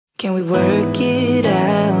Can we work it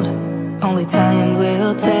out? Only time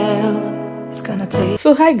will tell. It's gonna take.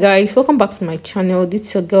 So hi guys, welcome back to my channel. This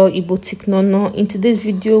is your girl Ibotic Nono. In today's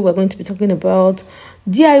video we're going to be talking about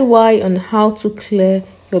DIY on how to clear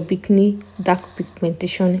your bikini dark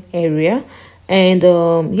pigmentation area. And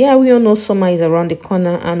yeah, we all know summer is around the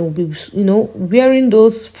corner, and we'll be wearing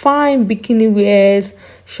those fine bikini wears,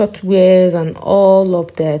 short wears, and all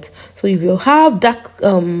of that. So if you have dark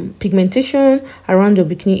pigmentation around your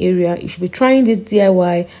bikini area, you should be trying this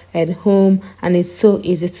DIY at home, and it's so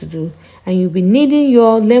easy to do. And you'll be needing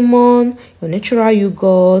your lemon, your natural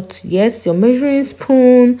yogurt, yes, your measuring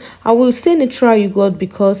spoon. I will say natural yogurt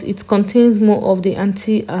because it contains more of the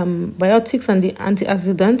antibiotics and the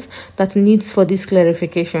antioxidants that needs for this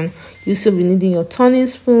clarification. You still be needing your turning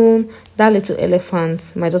spoon, that little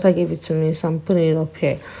elephant. My daughter gave it to me, so I'm putting it up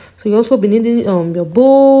here. So you also be needing your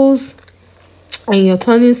bowls and your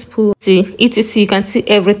turning spoon, etc. You can see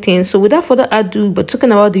everything. So without further ado, but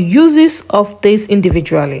talking about the uses of this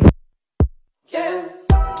individually.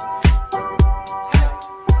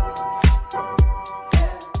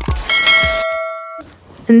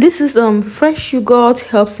 And this is fresh yogurt.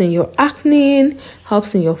 Helps in your acne,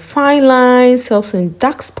 helps in your fine lines, helps in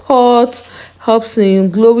dark spots, helps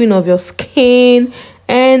in glowing of your skin.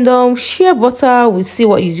 And shea butter, we see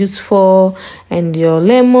what it's used for, and your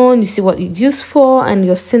lemon, you see what it's used for, and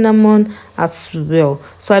your cinnamon as well.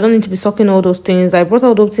 So I don't need to be talking all those things. I brought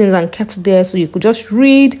all those things and kept it there so you could just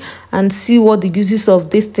read and see what the uses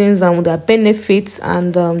of these things and their benefits,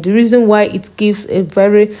 and the reason why it gives a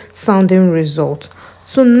very sounding result.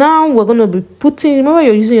 So now we're going to be putting, remember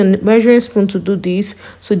you're using your measuring spoon to do this,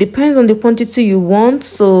 so it depends on the quantity you want,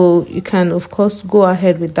 so you can of course go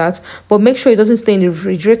ahead with that, but make sure it doesn't stay in the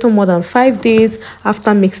refrigerator more than 5 days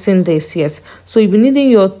after mixing this. Yes, so you'll be needing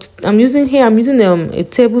your, I'm using a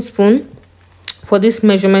tablespoon for this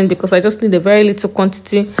measurement because I just need a very little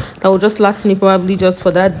quantity that will just last me probably just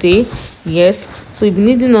for that day. Yes, so you'll be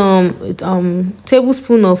needing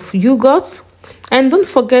tablespoon of yogurt. And don't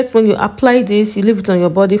forget, when you apply this, you leave it on your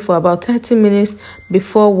body for about 30 minutes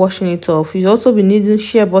before washing it off. You'll also be needing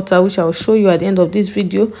shea butter, which I will show you at the end of this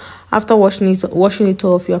video. After washing it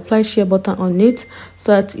off, you apply shea butter on it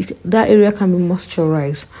so that that area can be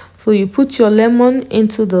moisturized. So you put your lemon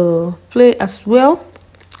into the plate as well,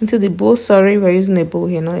 into the bowl. Sorry, we're using a bowl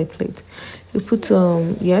here, not a plate. You put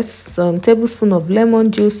some tablespoon of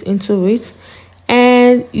lemon juice into it,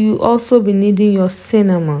 and you also be needing your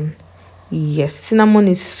cinnamon. Yes, cinnamon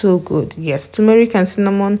is so good. Yes, turmeric and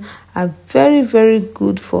cinnamon are very, very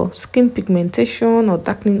good for skin pigmentation or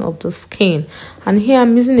darkening of the skin. And here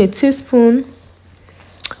I'm using a teaspoon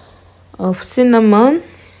of cinnamon.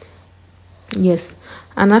 Yes,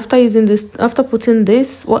 and after putting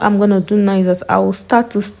this, what I'm gonna do now is that I will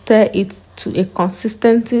start to stir it to a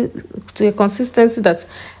consistency that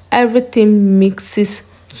everything mixes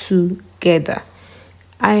together.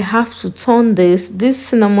 I have to turn this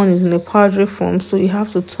cinnamon is in a powdery form, so you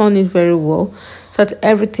have to turn it very well so that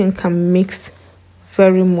everything can mix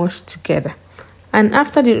very much together. And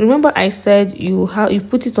after remember I said you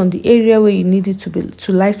put it on the area where you need it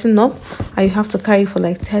to lighten up, and you have to carry it for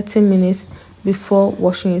like 30 minutes before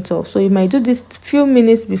washing it off. So you might do this few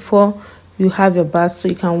minutes before you have your bath so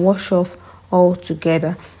you can wash off all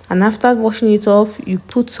together. And after washing it off, you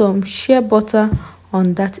put some shea butter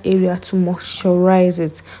on that area to moisturize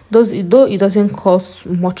it. Though it doesn't cause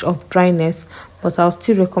much of dryness, but I'll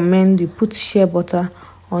still recommend you put shea butter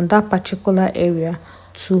on that particular area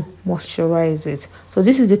to moisturize it. So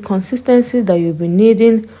this is the consistency that you'll be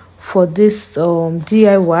needing for this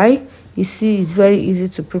DIY. You see, it's very easy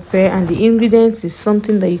to prepare, and the ingredients is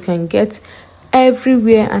something that you can get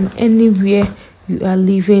everywhere and anywhere you are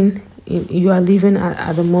living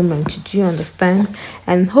at the moment. Do you understand?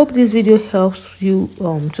 And hope this video helps you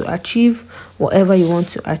to achieve whatever you want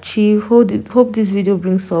to achieve. Hope this video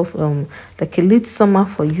brings off like a late summer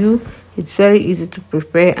for you. It's very easy to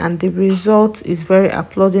prepare, and the result is very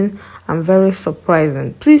applauding and very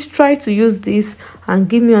surprising. Please try to use this and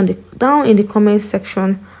give me down in the comment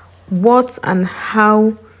section what and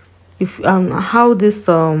how how this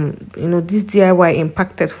this DIY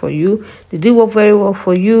impacted for you. Did it work very well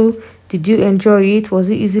for you? Did you enjoy it? Was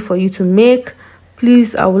it easy for you to make?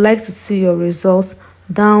 Please, I would like to see your results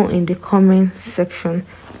down in the comment section.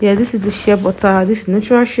 Yeah, this is the shea butter. This is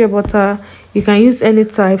natural shea butter. You can use any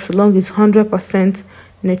type so long as 100%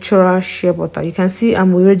 natural shea butter. You can see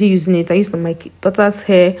I'm already using it. I use it on my daughter's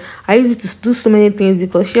hair. I use it to do so many things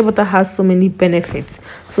because shea butter has so many benefits.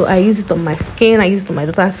 So I use it on my skin, I use it on my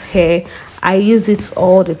daughter's hair, I use it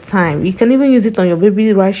all the time. You can even use it on your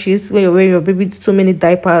baby rashes where you wear your baby so many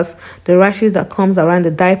diapers, the rashes that comes around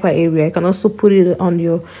the diaper area. You can also put it on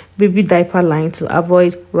your baby diaper line to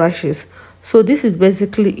avoid rashes. So this is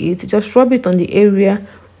basically it. Just rub it on the area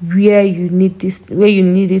where you need this, where you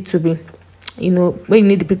need it to be, you know, where you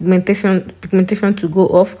need the pigmentation to go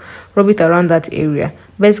off. Rub it around that area.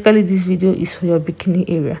 Basically, this video is for your bikini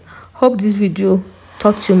area. Hope this video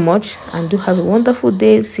taught you much, and do have a wonderful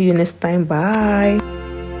day. See you next time. Bye.